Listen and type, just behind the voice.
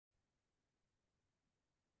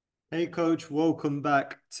Hey coach, welcome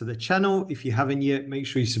back to the channel. If you haven't yet, make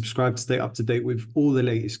sure you subscribe to stay up to date with all the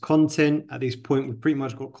latest content. At this point, we've pretty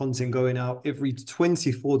much got content going out every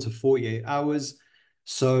 24 to 48 hours.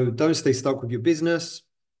 So don't stay stuck with your business.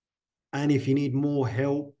 And if you need more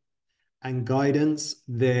help and guidance,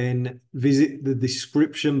 then visit the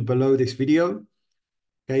description below this video.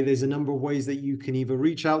 Okay, there's a number of ways that you can either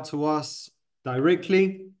reach out to us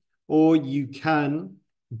directly or you can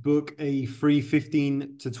book a free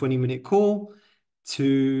 15 to 20-minute call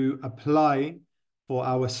to apply for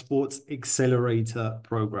our Sports Accelerator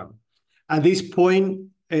program. At this point,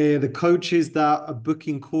 the coaches that are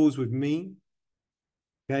booking calls with me,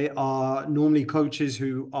 okay, are normally coaches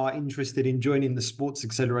who are interested in joining the Sports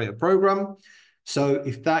Accelerator program. So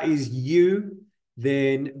if that is you,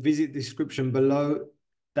 then visit the description below.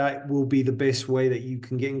 That will be the best way that you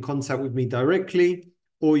can get in contact with me directly,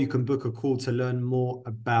 or you can book a call to learn more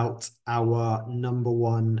about our number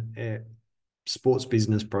one sports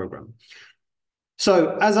business program.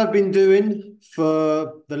 So as I've been doing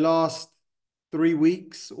for the last 3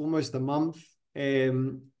 weeks, almost a month,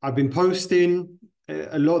 I've been posting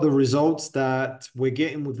a lot of the results that we're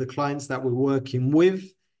getting with the clients that we're working with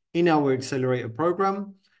in our accelerator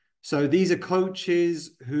program. So these are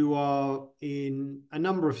coaches who are in a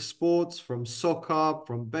number of sports, from soccer,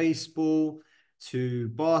 from baseball to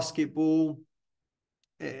basketball,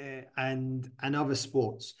 and other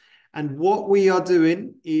sports. And what we are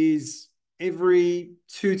doing is every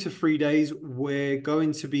 2 to 3 days, we're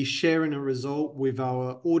going to be sharing a result with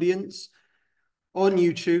our audience on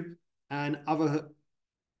YouTube and other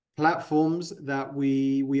platforms that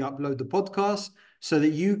we upload the podcast, so that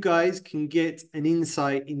you guys can get an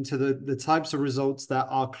insight into the types of results that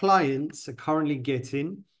our clients are currently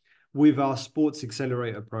getting with our Sports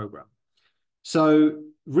Accelerator program. So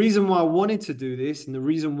reason why I wanted to do this and the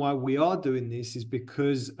reason why we are doing this is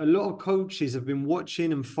because a lot of coaches have been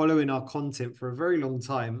watching and following our content for a very long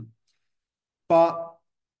time, but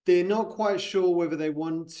they're not quite sure whether they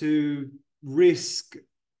want to risk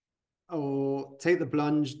or take the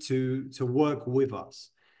plunge to work with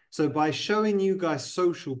us. So by showing you guys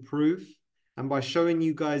social proof and by showing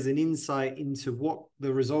you guys an insight into what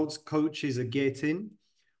the results coaches are getting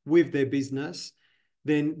with their business,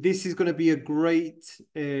 then this is going to be a great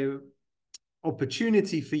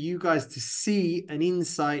opportunity for you guys to see an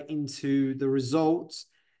insight into the results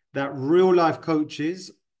that real life coaches,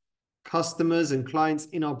 customers and clients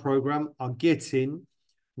in our program are getting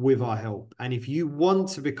with our help. And if you want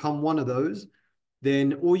to become one of those,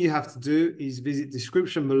 then all you have to do is visit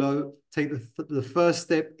description below, take the first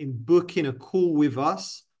step in booking a call with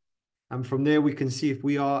us. And from there, we can see if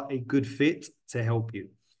we are a good fit to help you.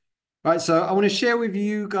 All right, so I want to share with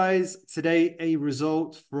you guys today a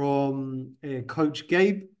result from Coach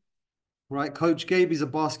Gabe. Right, Coach Gabe is a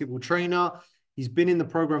basketball trainer. He's been in the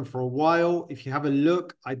program for a while. If you have a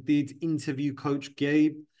look, I did interview Coach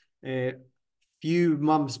Gabe a few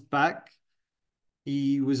months back.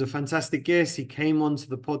 He was a fantastic guest. He came onto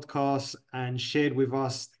the podcast and shared with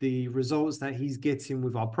us the results that he's getting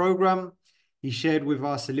with our program. He shared with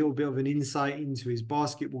us a little bit of an insight into his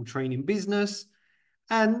basketball training business.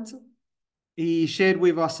 And he shared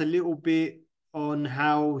with us a little bit on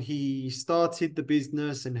how he started the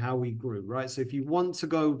business and how he grew, right? So if you want to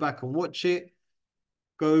go back and watch it,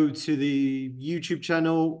 go to the YouTube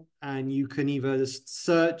channel and you can either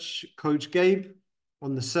search Coach Gabe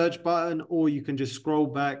on the search button, or you can just scroll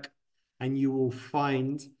back and you will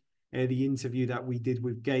find the interview that we did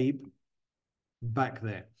with Gabe back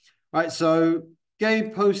there. All right, so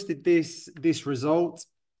Gabe posted this result.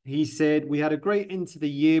 He said, we had a great end to the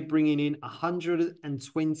year, bringing in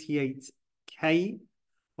 128K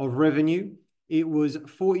of revenue. It was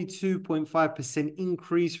 42.5%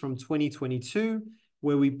 increase from 2022,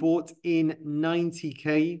 where we bought in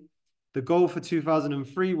 90K. The goal for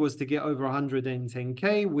 2003 was to get over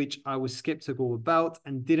 110K, which I was skeptical about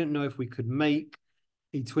and didn't know if we could make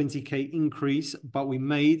a 20K increase, but we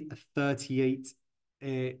made a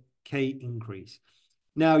 38K increase.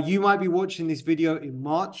 Now, you might be watching this video in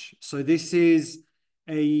March, so this is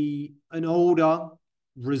an older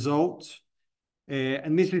result.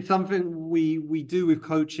 And this is something we do with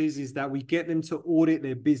coaches, is that we get them to audit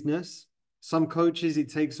their business. Some coaches,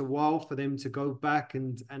 it takes a while for them to go back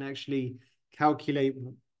and actually calculate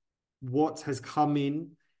what has come in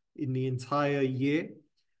the entire year.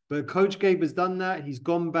 But Coach Gabe has done that. He's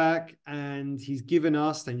gone back and he's given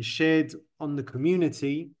us and shared on the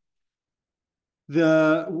community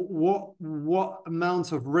what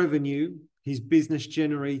amount of revenue his business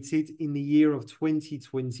generated in the year of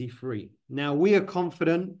 2023. Now, we are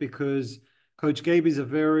confident because Coach Gabe is a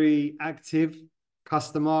very active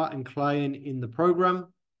customer and client in the program.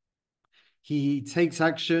 He takes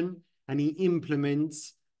action and he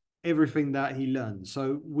implements everything that he learns. So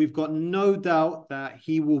we've got no doubt that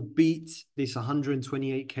he will beat this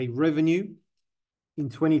 128K revenue in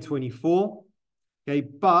 2024. Okay,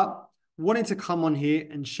 but wanted to come on here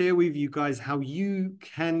and share with you guys how you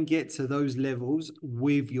can get to those levels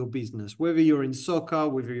with your business, whether you're in soccer,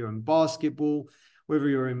 whether you're in basketball, whether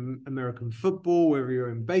you're in American football, whether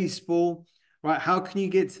you're in baseball, right? How can you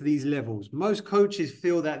get to these levels? Most coaches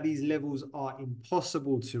feel that these levels are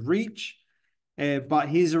impossible to reach, but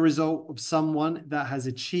here's a result of someone that has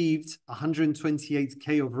achieved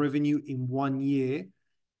 128K of revenue in 1 year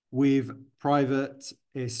with private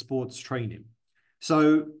sports training.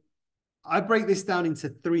 So I break this down into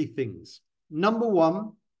 3 things. Number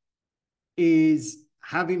 1 is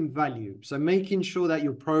having value. So making sure that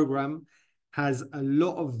your program has a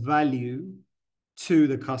lot of value to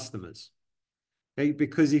the customers. Okay?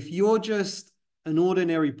 Because if you're just an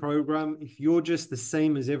ordinary program, if you're just the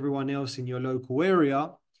same as everyone else in your local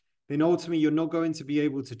area, then ultimately you're not going to be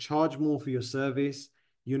able to charge more for your service.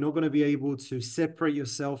 You're not going to be able to separate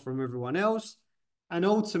yourself from everyone else. And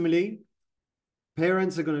ultimately,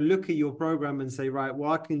 parents are going to look at your program and say, right,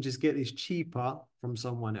 well, I can just get this cheaper from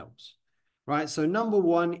someone else, right? So number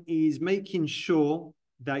 1 is making sure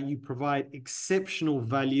that you provide exceptional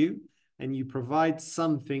value and you provide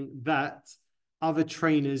something that other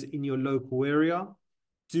trainers in your local area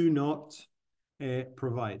do not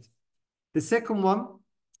provide. The second one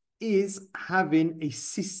is having a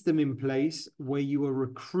system in place where you are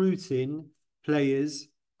recruiting players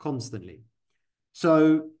constantly.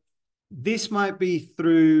 So this might be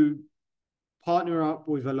through partner up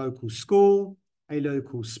with a local school, a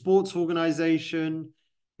local sports organization,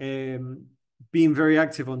 being very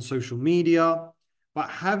active on social media, but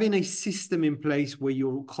having a system in place where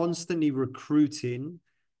you're constantly recruiting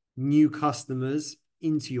new customers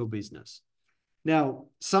into your business. Now,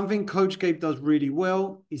 something Coach Gabe does really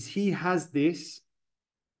well is he has this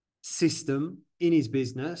system in his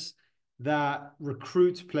business that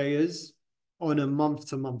recruits players on a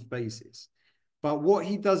month-to-month basis. But what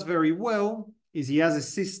he does very well is he has a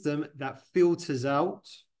system that filters out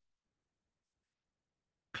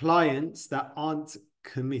clients that aren't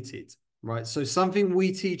committed, right? So something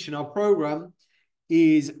we teach in our program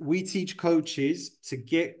is we teach coaches to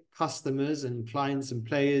get customers and clients and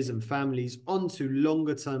players and families onto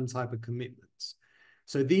longer term type of commitments.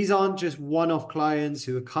 So these aren't just one-off clients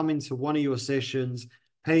who are coming to one of your sessions,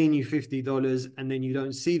 paying you $50 and then you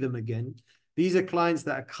don't see them again. These are clients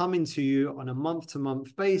that are coming to you on a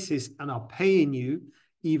month-to-month basis and are paying you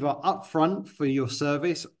either upfront for your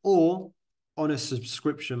service or on a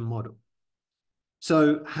subscription model.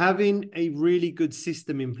 So having a really good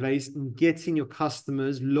system in place and getting your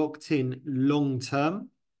customers locked in long-term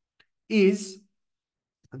is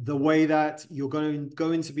the way that you're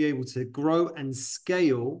going to be able to grow and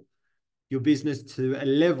scale your business to a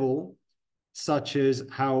level such as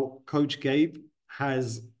how Coach Gabe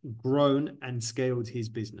has grown and scaled his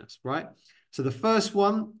business, right? So the first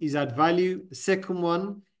one is add value. The second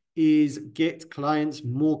one is get clients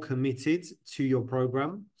more committed to your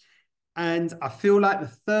program. And I feel like the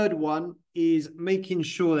third one is making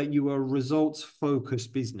sure that you are a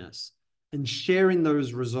results-focused business and sharing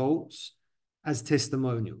those results as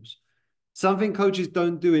testimonials. Something coaches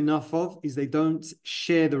don't do enough of is they don't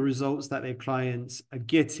share the results that their clients are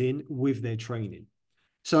getting with their training.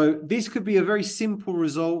 So this could be a very simple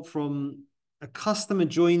result from a customer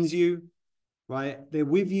joins you, right? They're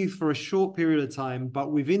with you for a short period of time,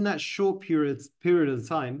 but within that short period of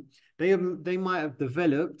time, they might have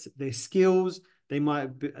developed their skills, they might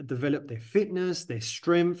have developed their fitness, their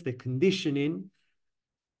strength, their conditioning.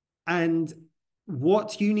 And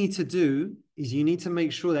what you need to do is you need to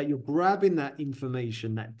make sure that you're grabbing that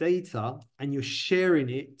information, that data, and you're sharing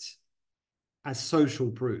it as social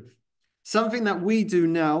proof. Something that we do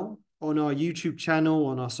now on our YouTube channel,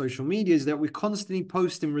 on our social media, is that we're constantly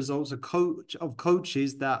posting results of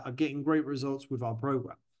coaches that are getting great results with our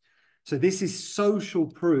program. So this is social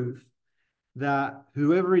proof that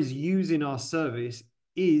whoever is using our service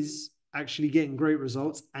is actually getting great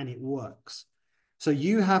results and it works. So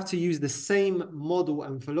you have to use the same model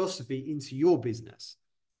and philosophy into your business.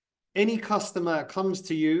 Any customer that comes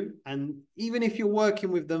to you, and even if you're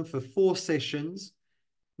working with them for 4 sessions,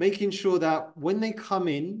 making sure that when they come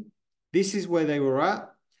in, this is where they were at,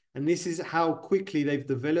 and this is how quickly they've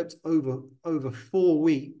developed over 4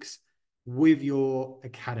 weeks with your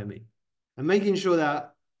academy. And making sure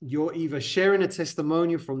that you're either sharing a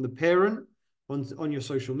testimonial from the parent on your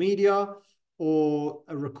social media or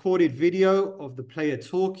a recorded video of the player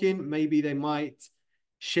talking. Maybe they might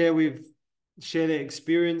share the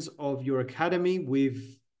experience of your academy with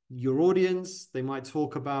your audience. They might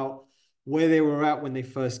talk about where they were at when they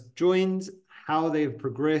first joined, how they've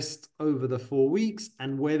progressed over the 4 weeks,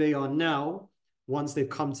 and where they are now once they've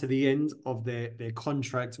come to the end of their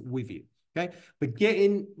contract with you. Okay. But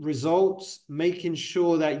getting results, making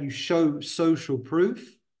sure that you show social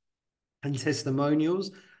proof and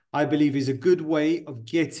testimonials, I believe is a good way of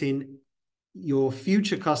getting your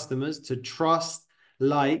future customers to trust,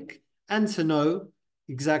 like, and to know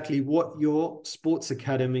exactly what your sports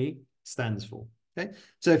academy stands for. Okay.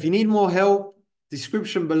 So if you need more help,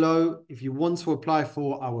 description below. If you want to apply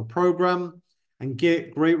for our program and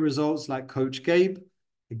get great results like Coach Gabe,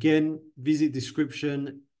 again, visit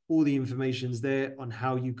description. All the information's there on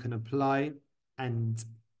how you can apply and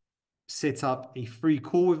set up a free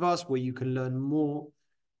call with us where you can learn more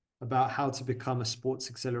about how to become a Sports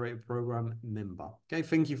Accelerator program member. Okay,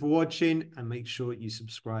 thank you for watching and make sure you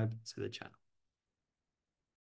subscribe to the channel.